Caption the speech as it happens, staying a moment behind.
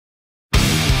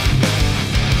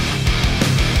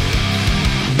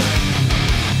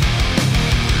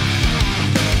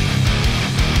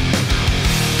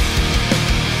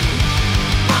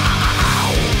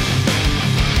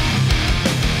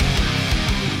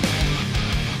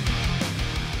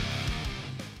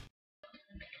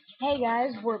Hey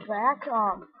guys, we're back.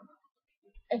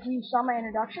 If you saw my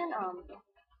introduction,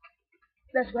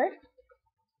 that's great.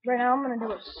 Right now I'm gonna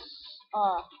do a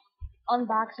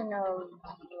unboxing of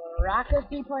Rocka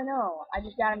 3.0. I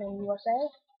just got him in USA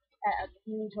at a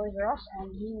few Toys R Us,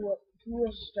 and he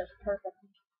was just perfect.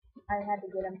 I had to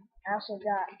get him. I also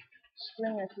got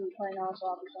Springer 3.0, so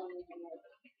I'll be showing you him later.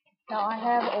 Now I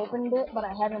have opened it, but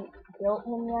I haven't built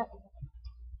him yet.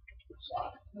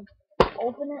 So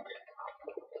open it.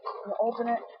 You open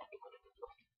it.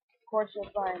 Of course, you'll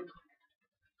find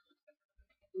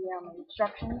the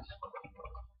instructions.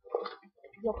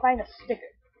 You'll find a sticker.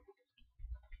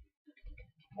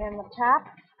 And on the top,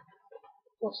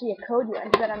 you'll see a code. You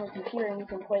enter that on your computer and you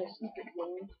can play a secret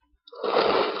game.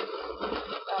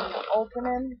 Open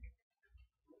him.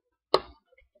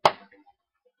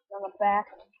 On the back,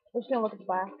 we're just going to look at the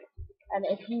back. And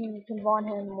if you can bond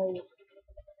him with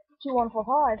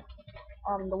 2145,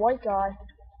 the white guy,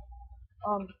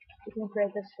 you can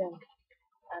create this thing.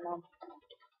 And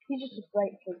he's just a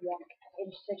great figure.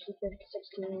 Age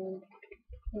 16.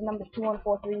 His number's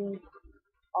 2143.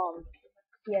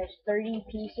 He has 30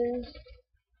 pieces.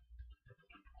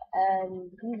 And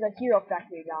he's a Hero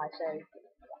Factory guy, so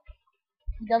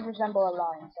he does resemble a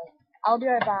lion. So I'll be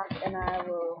right back, and I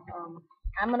will.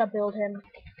 I'm gonna build him,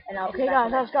 and I'll. Okay,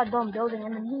 guys, I just got done building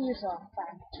him, and he is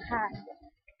fantastic.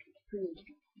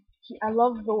 I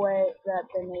love the way that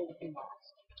they made him.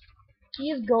 He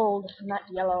is gold, not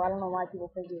yellow. I don't know why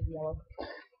people think he's yellow.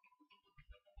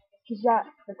 He's got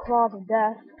the claws of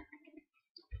death.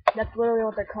 That's literally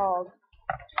what they're called.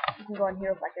 You can go on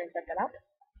Hero Factory and check that out.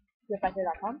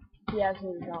 HeroFactory.com. He has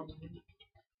his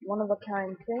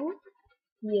one-of-a-kind thing.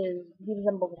 He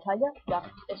resembles a tiger.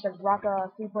 It says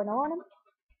Rocka 3.0 on him.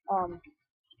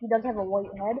 He does have a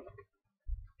white head.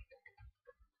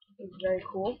 It's very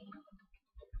cool.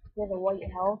 He has a white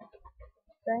health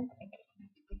thing.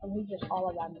 And he's just all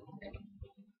about it.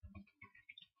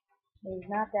 He's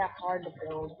not that hard to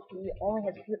build. He only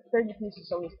has 30 pieces,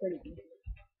 so he's pretty easy.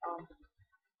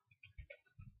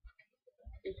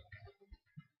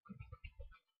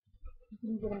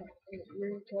 You can get him in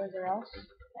your Toys R Us.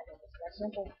 That's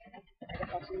simple. I guess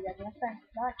I'll see you guys next time.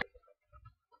 Bye.